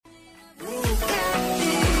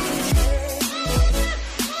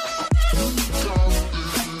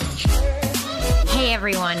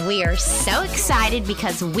everyone. We are so excited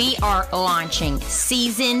because we are launching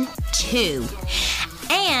Season 2.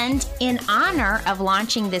 And in honor of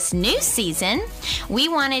launching this new season, we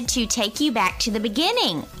wanted to take you back to the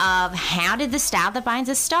beginning of how did the Style That Binds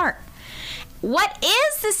Us start? What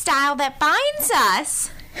is the style that binds us?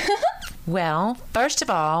 Well, first of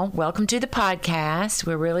all, welcome to the podcast.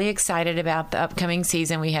 We're really excited about the upcoming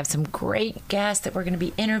season. We have some great guests that we're going to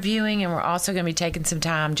be interviewing, and we're also going to be taking some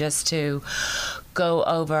time just to go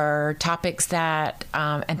over topics that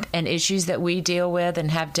and issues that we deal with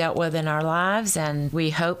and have dealt with in our lives. And we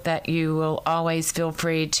hope that you will always feel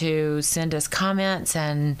free to send us comments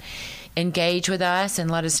and engage with us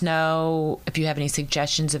and let us know if you have any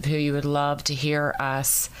suggestions of who you would love to hear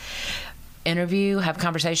us interview, have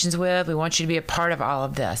conversations with. We want you to be a part of all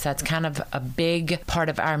of this. That's kind of a big part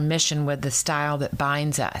of our mission with the style that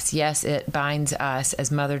binds us. Yes, it binds us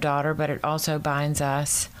as mother-daughter, but it also binds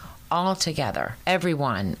us all together,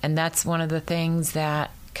 everyone. And that's one of the things that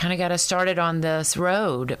kind of got us started on this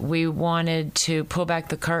road. We wanted to pull back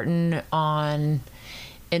the curtain on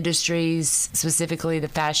industries, specifically the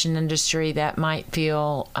fashion industry, that might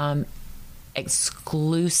feel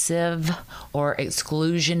exclusive or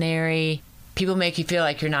exclusionary. People make you feel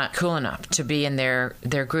like you're not cool enough to be in their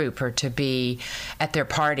group or to be at their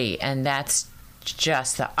party, and that's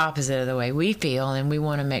just the opposite of the way we feel. And we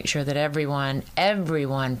want to make sure that everyone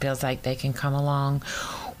feels like they can come along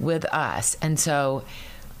with us. And so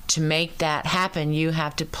to make that happen, you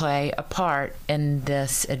have to play a part in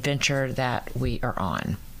this adventure that we are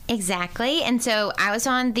on. Exactly. And so I was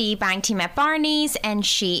on the buying team at Barney's, and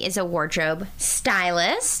she is a wardrobe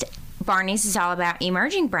stylist. Barney's is all about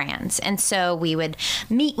emerging brands. And so we would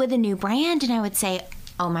meet with a new brand, and I would say,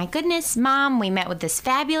 oh my goodness, Mom, we met with this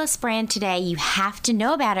fabulous brand today. You have to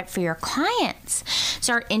know about it for your clients.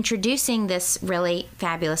 Start introducing this really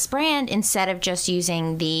fabulous brand instead of just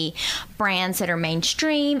using the brands that are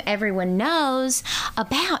mainstream, everyone knows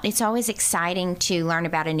about. It's always exciting to learn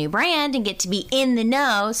about a new brand and get to be in the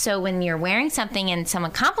know. So when you're wearing something and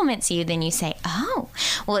someone compliments you, then you say, oh,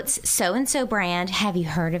 well, it's so-and-so brand. Have you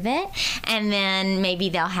heard of it? And then maybe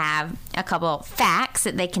they'll have a couple facts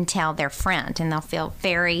that they can tell their friend, and they'll feel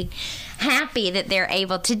very happy that they're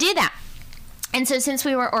able to do that. And so since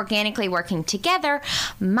we were organically working together,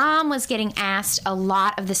 Mom was getting asked a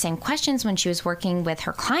lot of the same questions when she was working with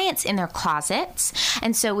her clients in their closets.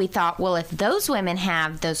 And so we thought, well, if those women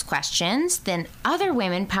have those questions, then other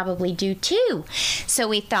women probably do too. So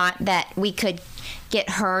we thought that we could get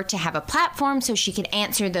her to have a platform so she could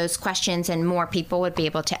answer those questions and more people would be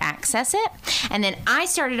able to access it. And then I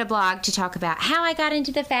started a blog to talk about how I got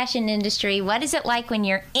into the fashion industry, what is it like when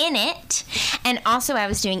you're in it, and also I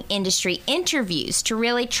was doing industry interviews to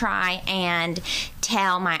really try and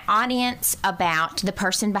tell my audience about the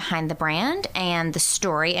person behind the brand and the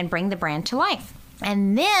story and bring the brand to life.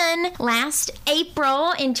 And then last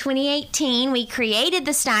April in 2018, we created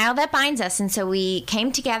the Style That Binds Us. And so we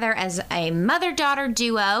came together as a mother-daughter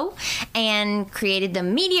duo and created the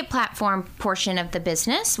media platform portion of the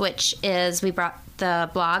business, which is we brought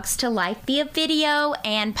the blogs to life via video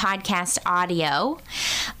and podcast audio.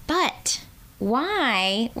 But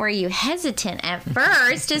why were you hesitant at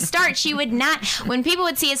first to start? She would not, when people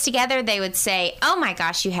would see us together, they would say, oh my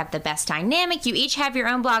gosh, you have the best dynamic. You each have your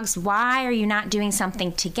own blogs. Why are you not doing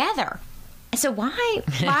something together? So why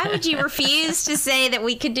would you refuse to say that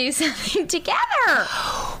we could do something together?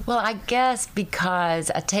 Well, I guess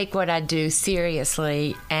because I take what I do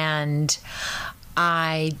seriously, and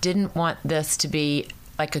I didn't want this to be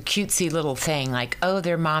like a cutesy little thing, like, oh,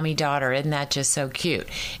 they're mommy-daughter. Isn't that just so cute?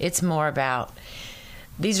 It's more about,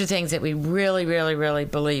 these are things that we really, really, really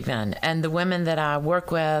believe in. And the women that I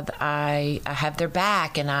work with, I have their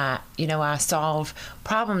back, and I solve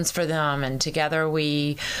problems for them. And together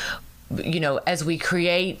we, as we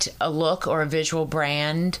create a look or a visual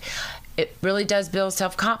brand, it really does build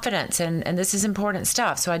self-confidence. And this is important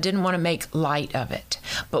stuff. So I didn't want to make light of it.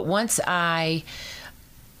 But once I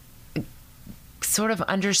sort of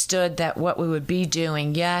understood that what we would be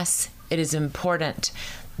doing, yes, it is important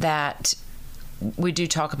that we do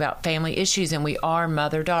talk about family issues, and we are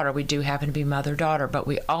mother-daughter. We do happen to be mother-daughter, but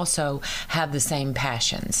we also have the same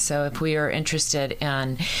passions. So if we are interested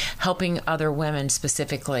in helping other women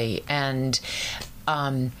specifically and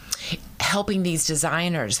helping these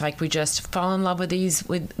designers, like we just fall in love with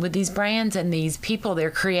these brands and these people,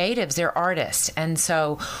 they're creatives, they're artists. And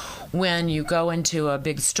so when you go into a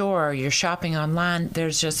big store or you're shopping online,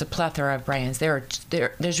 there's just a plethora of brands.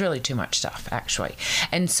 There's really too much stuff, actually.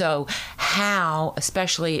 And so how,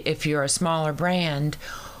 especially if you're a smaller brand,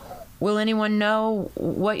 will anyone know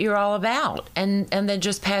what you're all about and then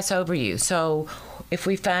just pass over you? So if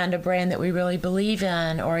we find a brand that we really believe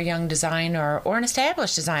in, or a young designer or an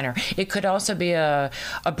established designer. It could also be a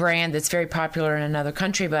brand that's very popular in another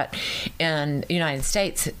country, but in the United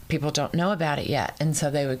States, people don't know about it yet. And so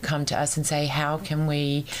they would come to us and say, how can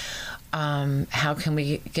we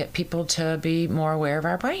get people to be more aware of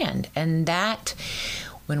our brand? And that,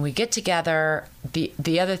 when we get together,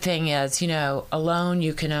 the other thing is, alone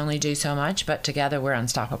you can only do so much, but together we're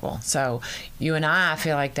unstoppable. So you and I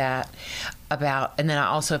feel like that and then I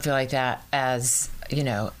also feel like that as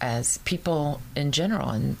people in general,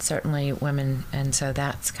 and certainly women. And so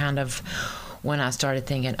that's kind of when I started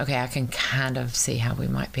thinking, okay, I can kind of see how we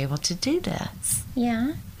might be able to do this.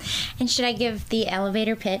 Yeah. And should I give the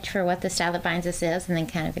elevator pitch for what the Style That Binds Us is and then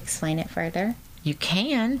kind of explain it further? You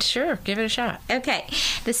can, sure. Give it a shot. Okay.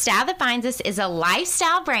 The Style That Binds Us is a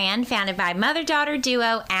lifestyle brand founded by mother-daughter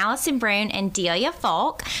duo Allison Brune and Delia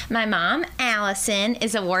Folk. My mom, Allison,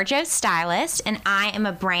 is a wardrobe stylist, and I am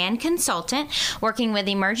a brand consultant working with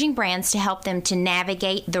emerging brands to help them to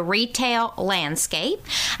navigate the retail landscape.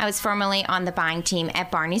 I was formerly on the buying team at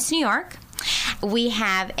Barney's New York. We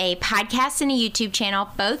have a podcast and a YouTube channel,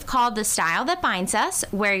 both called The Style That Binds Us,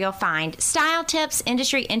 where you'll find style tips,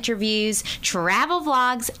 industry interviews, travel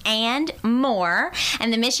vlogs, and more.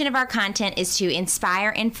 And the mission of our content is to inspire,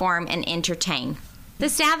 inform, and entertain. The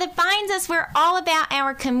Style That Binds Us, we're all about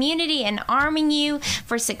our community and arming you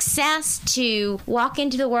for success, to walk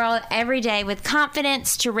into the world every day with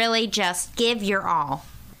confidence, to really just give your all.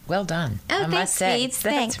 Well done. Oh, I must say. Thanks.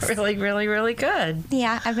 Thanks. Really, really, really good.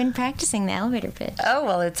 Yeah, I've been practicing the elevator pitch. Oh,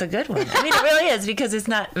 well, it's a good one. I mean, it really is, because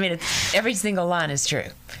every single line is true.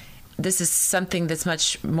 This is something that's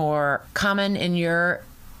much more common in your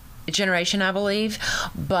generation, I believe,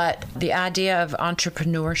 but the idea of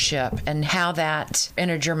entrepreneurship and how that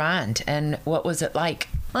entered your mind, and what was it like?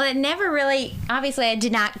 Well, it never really, obviously I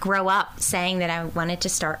did not grow up saying that I wanted to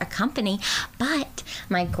start a company, but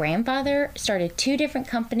my grandfather started 2 different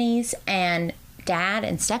companies, and dad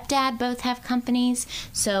and stepdad both have companies,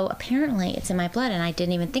 so apparently it's in my blood, and I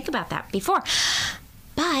didn't even think about that before.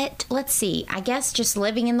 But let's see, I guess just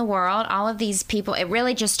living in the world, all of these people, it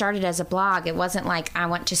really just started as a blog. It wasn't like I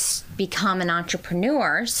want to become an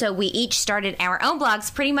entrepreneur. So we each started our own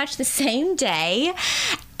blogs pretty much the same day.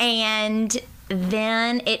 And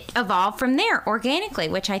then it evolved from there organically,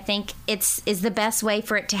 which I think is the best way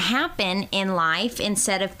for it to happen in life,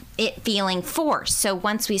 instead of it feeling forced. So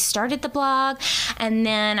once we started the blog, and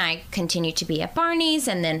then I continued to be at Barney's,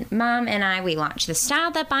 and then Mom and we launched The Style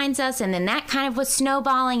That Binds Us, and then that kind of was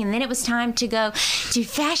snowballing, and then it was time to go to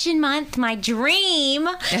Fashion Month, my dream.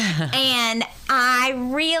 And I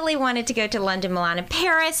really wanted to go to London, Milan, and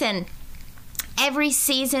Paris, and every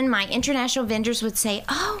season, my international vendors would say,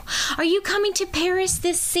 "Oh, are you coming to Paris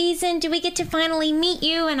this season? Do we get to finally meet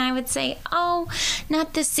you?" And I would say, "Oh,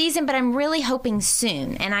 not this season, but I'm really hoping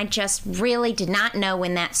soon." And I just really did not know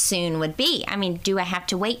when that soon would be. I mean, do I have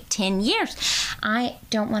to wait 10 years? I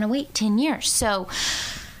don't want to wait 10 years. So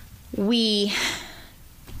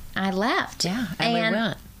I left. Yeah, and we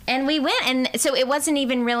went. And we went. And so it wasn't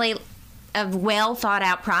even really a well thought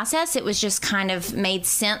out process. It was just kind of made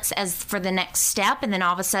sense as for the next step, and then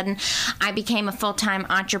all of a sudden I became a full-time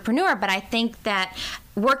entrepreneur. But I think that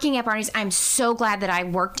working at Barney's, I'm so glad that I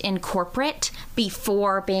worked in corporate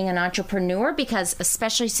before being an entrepreneur, because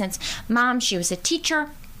especially since Mom, she was a teacher,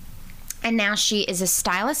 and now she is a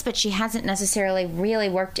stylist, but she hasn't necessarily really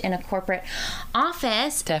worked in a corporate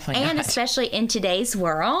office. Definitely and not. Especially in today's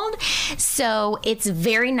world. So it's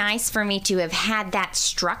very nice for me to have had that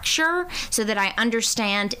structure so that I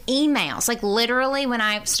understand emails. Like literally when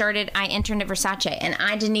I started, I interned at Versace, and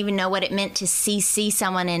I didn't even know what it meant to CC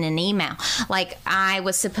someone in an email. Like I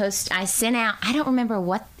sent out, I don't remember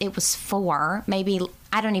what it was for, maybe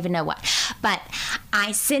I don't even know what, but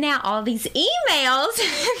I sent out all these emails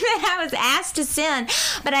that I was asked to send,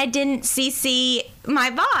 but I didn't CC my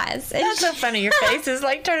boss. That's so funny. Your face is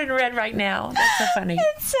like turning red right now. That's so funny.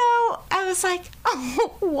 And so I was like,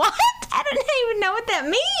 "Oh, what? I don't even know what that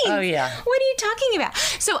means." Oh, yeah. What are you talking about?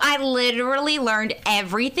 So I literally learned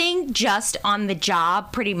everything just on the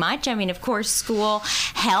job, pretty much. I mean, of course, school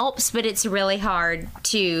helps, but it's really hard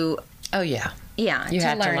to... Oh, yeah. Yeah, you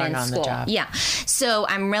have to learn in on school. the job. Yeah. So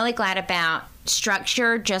I'm really glad about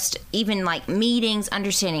structure, just even like meetings,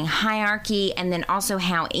 understanding hierarchy, and then also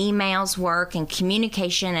how emails work and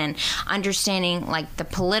communication, and understanding like the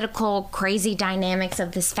political crazy dynamics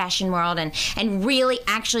of this fashion world, and really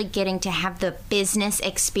actually getting to have the business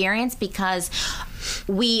experience, because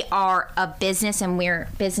we are a business and we're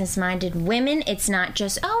business-minded women. It's not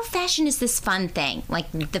just, fashion is this fun thing.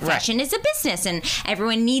 Like, the fashion is a business and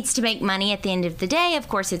everyone needs to make money at the end of the day. Of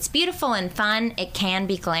course, it's beautiful and fun. It can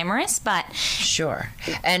be glamorous, but... Sure.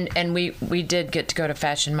 And we did get to go to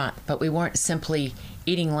Fashion Month, but we weren't simply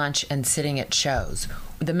eating lunch and sitting at shows.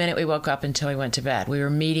 The minute we woke up until we went to bed, we were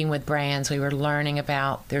meeting with brands. We were learning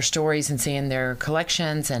about their stories and seeing their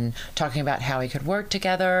collections and talking about how we could work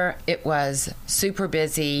together. It was super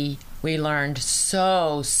busy. We learned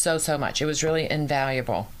so much. It was really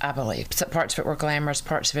invaluable, I believe. Some parts of it were glamorous,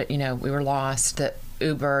 parts of it, we were lost. The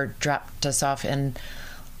Uber dropped us off in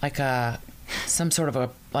like some sort of a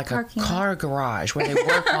car garage where they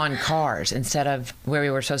work on cars instead of where we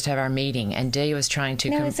were supposed to have our meeting. And Delia was trying to...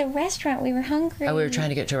 No, it was a restaurant. We were hungry. Oh, we were trying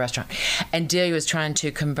to get to a restaurant. And Delia was trying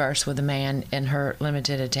to converse with a man in her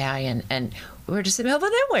limited Italian. And we were just in the middle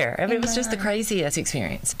of nowhere. I mean, it was just the craziest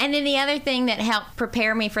experience. And then the other thing that helped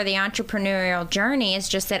prepare me for the entrepreneurial journey is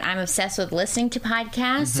just that I'm obsessed with listening to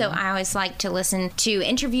podcasts. So I always like to listen to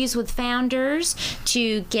interviews with founders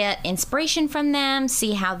to get inspiration from them,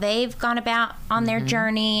 see how they've gone about on their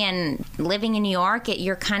journey. And living in New York,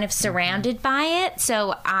 you're kind of surrounded by it.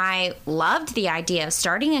 So I loved the idea of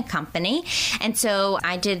starting a company. And so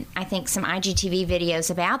I did, I think, some IGTV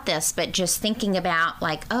videos about this, but just thinking about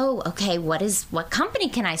like, what company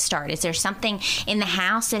can I start? Is there something in the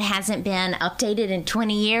house that hasn't been updated in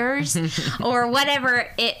 20 years or whatever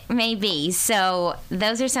it may be? So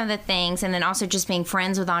those are some of the things. And then also just being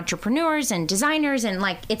friends with entrepreneurs and designers. And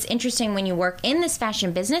like, it's interesting when you work in this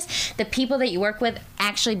fashion business, the people that you work with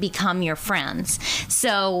actually become your friends.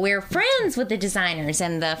 So we're friends with the designers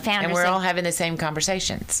and the founders. And we're all having the same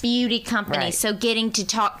conversations. Beauty companies. Right. So getting to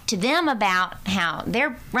talk to them about how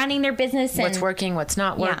they're running their business. And what's working, what's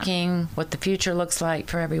not working, what the future looks like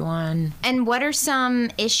for everyone. And what are some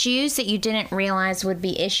issues that you didn't realize would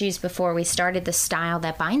be issues before we started the style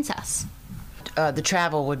that binds us? The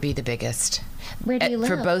travel would be the biggest. Where do you live?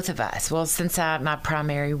 For both of us. Well, since my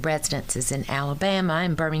primary residence is in Alabama,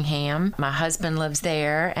 in Birmingham, my husband lives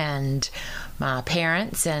there, and my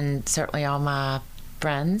parents, and certainly all my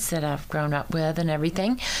friends that I've grown up with and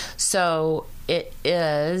everything. So it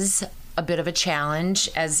is a bit of a challenge,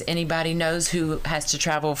 as anybody knows who has to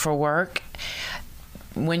travel for work.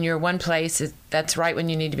 When you're one place, that's right when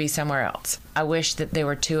you need to be somewhere else. I wish that there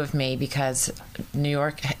were two of me, because New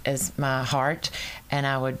York is my heart and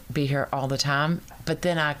I would be here all the time. But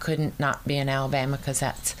then I couldn't not be in Alabama, because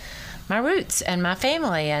that's my roots and my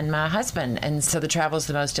family and my husband. And so the travel is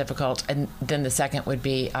the most difficult. And then the second would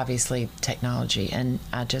be obviously technology. And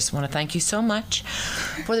I just want to thank you so much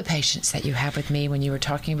for the patience that you have with me. When you were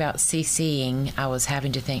talking about CCing, I was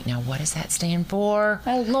having to think, now, what does that stand for?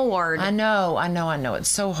 Oh, Lord. I know. It's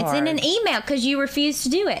so hard. It's in an email because you refuse to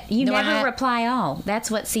do it. You never reply all. That's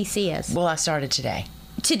what CC is. Well, I started today.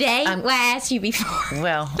 Today? Well, I asked you before.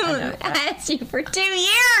 Well, I asked you for 2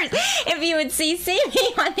 years if you would CC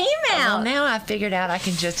me on email. Well, now I figured out I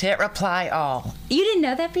can just hit reply all. You didn't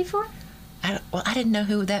know that before? I didn't know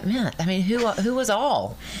who that meant. I mean, who was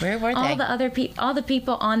all? Where were all they? All the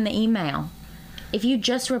people on the email. If you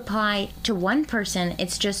just reply to one person,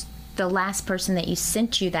 it's just the last person that you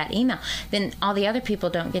sent you that email. Then all the other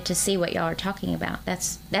people don't get to see what y'all are talking about.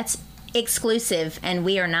 That's exclusive, and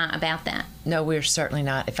we are not about that. No, we're certainly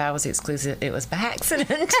not. If I was exclusive, it was by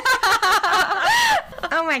accident.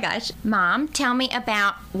 Oh my gosh. Mom, tell me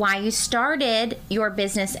about why you started your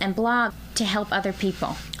business and blog to help other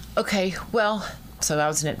people. Okay, well, so I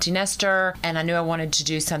was an empty nester, and I knew I wanted to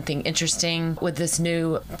do something interesting with this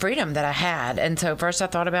new freedom that I had. And so first I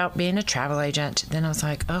thought about being a travel agent. Then I was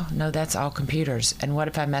like, oh, no, that's all computers. And what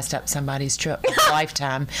if I messed up somebody's trip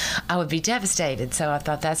lifetime? I would be devastated. So I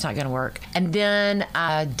thought that's not going to work. And then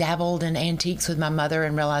I dabbled in antiques with my mother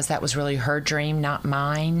and realized that was really her dream, not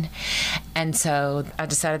mine. And so I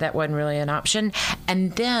decided that wasn't really an option.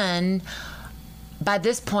 And then by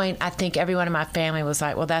this point, I think everyone in my family was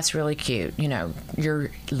like, well, that's really cute.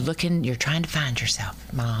 You're trying to find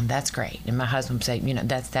yourself, Mom. That's great. And my husband would say,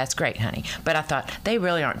 that's great, honey. But I thought, they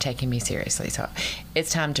really aren't taking me seriously. So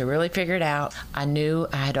it's time to really figure it out. I knew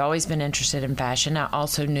I had always been interested in fashion. I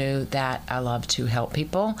also knew that I love to help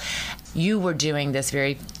people. You were doing this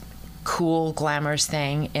very cool, glamorous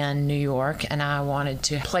thing in New York, and I wanted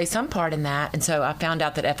to play some part in that. And so I found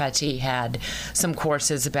out that FIT had some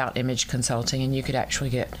courses about image consulting, and you could actually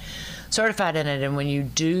get certified in it. And when you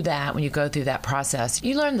do that, when you go through that process,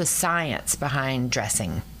 you learn the science behind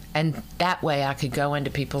dressing. And that way I could go into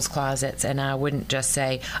people's closets and I wouldn't just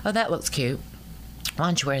say, oh, that looks cute. Why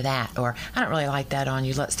don't you wear that? Or, I don't really like that on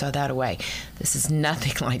you. Let's throw that away. This is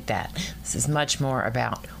nothing like that. This is much more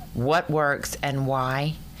about what works and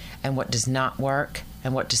why, and what does not work,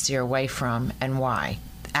 and what to steer away from and why.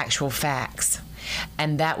 Actual facts.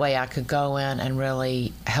 And that way I could go in and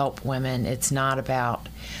really help women. It's not about,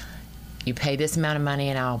 you pay this amount of money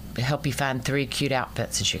and I'll help you find 3 cute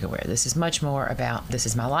outfits that you can wear. This is much more about, this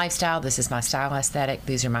is my lifestyle, this is my style aesthetic,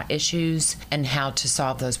 these are my issues, and how to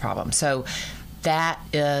solve those problems. So that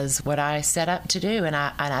is what I set up to do. And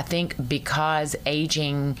I think because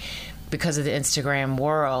aging, because of the Instagram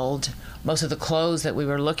world, most of the clothes that we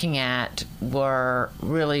were looking at were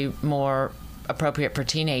really more appropriate for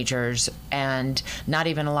teenagers, and not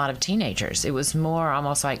even a lot of teenagers. It was more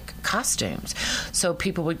almost like costumes. So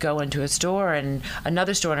people would go into a store and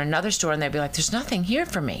another store and another store, and they'd be like, there's nothing here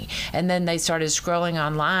for me. And then they started scrolling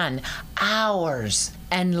online hours,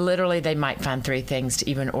 and literally they might find 3 things to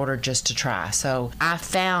even order just to try. So I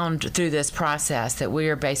found through this process that we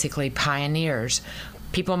are basically pioneers.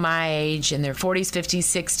 People my age, in their 40s, 50s,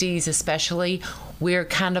 60s especially, we're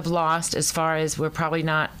kind of lost as far as we're probably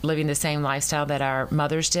not living the same lifestyle that our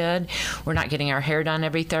mothers did. We're not getting our hair done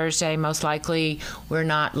every Thursday, most likely. We're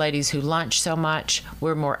not ladies who lunch so much.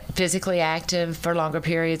 We're more physically active for longer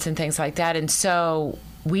periods and things like that. And so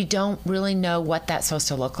we don't really know what that's supposed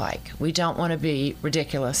to look like. We don't want to be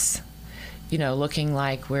ridiculous, looking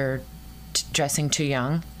like we're dressing too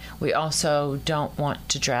young. We also don't want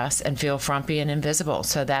to dress and feel frumpy and invisible.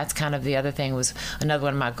 So that's kind of the other thing. Was another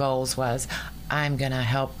one of my goals was, I'm going to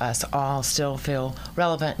help us all still feel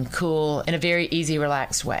relevant and cool in a very easy,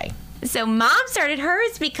 relaxed way. So Mom started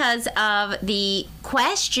hers because of the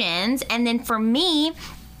questions. And then for me,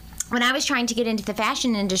 when I was trying to get into the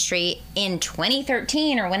fashion industry in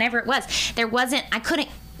 2013 or whenever it was, I couldn't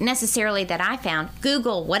necessarily that I found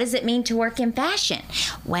Google, what does it mean to work in fashion?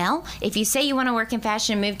 Well, if you say you want to work in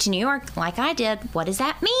fashion and move to New York like I did, what does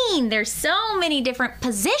that mean? There's so many different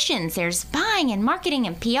positions. There's buying and marketing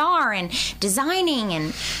and PR and designing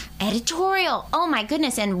and editorial. Oh my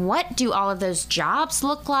goodness. And what do all of those jobs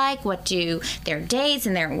look like? What do their days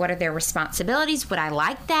and what are their responsibilities? Would I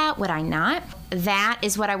like that? Would I not? That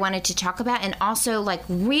is what I wanted to talk about, and also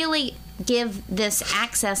really give this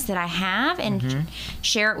access that I have and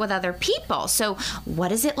share it with other people. So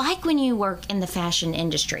what is it like when you work in the fashion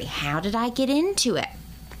industry? How did I get into it?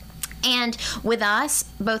 And with us,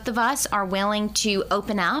 both of us are willing to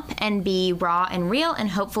open up and be raw and real and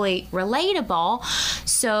hopefully relatable,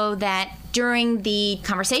 so that during the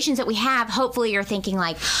conversations that we have, hopefully you're thinking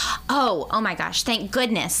like, oh my gosh, thank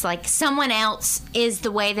goodness, like someone else is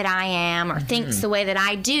the way that I am or thinks the way that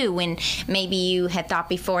I do, when maybe you had thought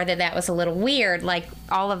before that was a little weird, like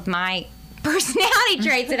all of my personality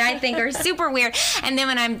traits that I think are super weird. And then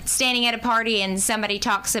when I'm standing at a party and somebody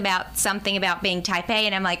talks about something about being type A,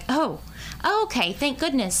 and I'm like, oh, okay, thank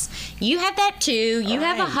goodness. You have that too. You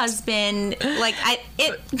have a husband. Like,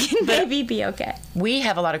 it can maybe be okay. We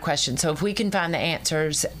have a lot of questions. So if we can find the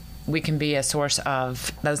answers, we can be a source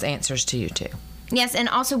of those answers to you too. Yes, and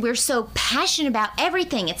also we're so passionate about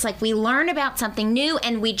everything. It's like we learn about something new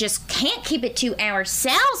and we just can't keep it to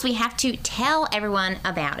ourselves. We have to tell everyone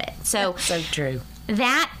about it. So true.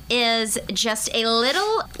 That is just a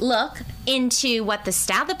little look into what the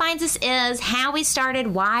Style That Binds Us is, how we started,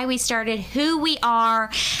 why we started, who we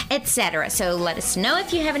are, etc. So let us know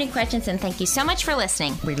if you have any questions, and thank you so much for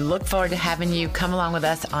listening. We look forward to having you come along with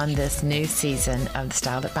us on this new season of the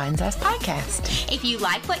Style That Binds Us podcast. If you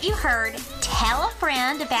like what you heard, tell a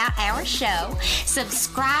friend about our show,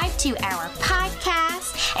 subscribe to our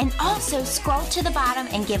podcast, and also scroll to the bottom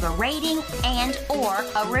and give a rating and or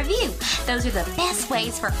a review. Those are the best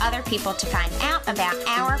ways for other people to find out about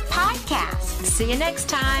our podcast. See you next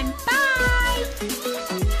time.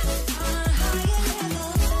 Bye.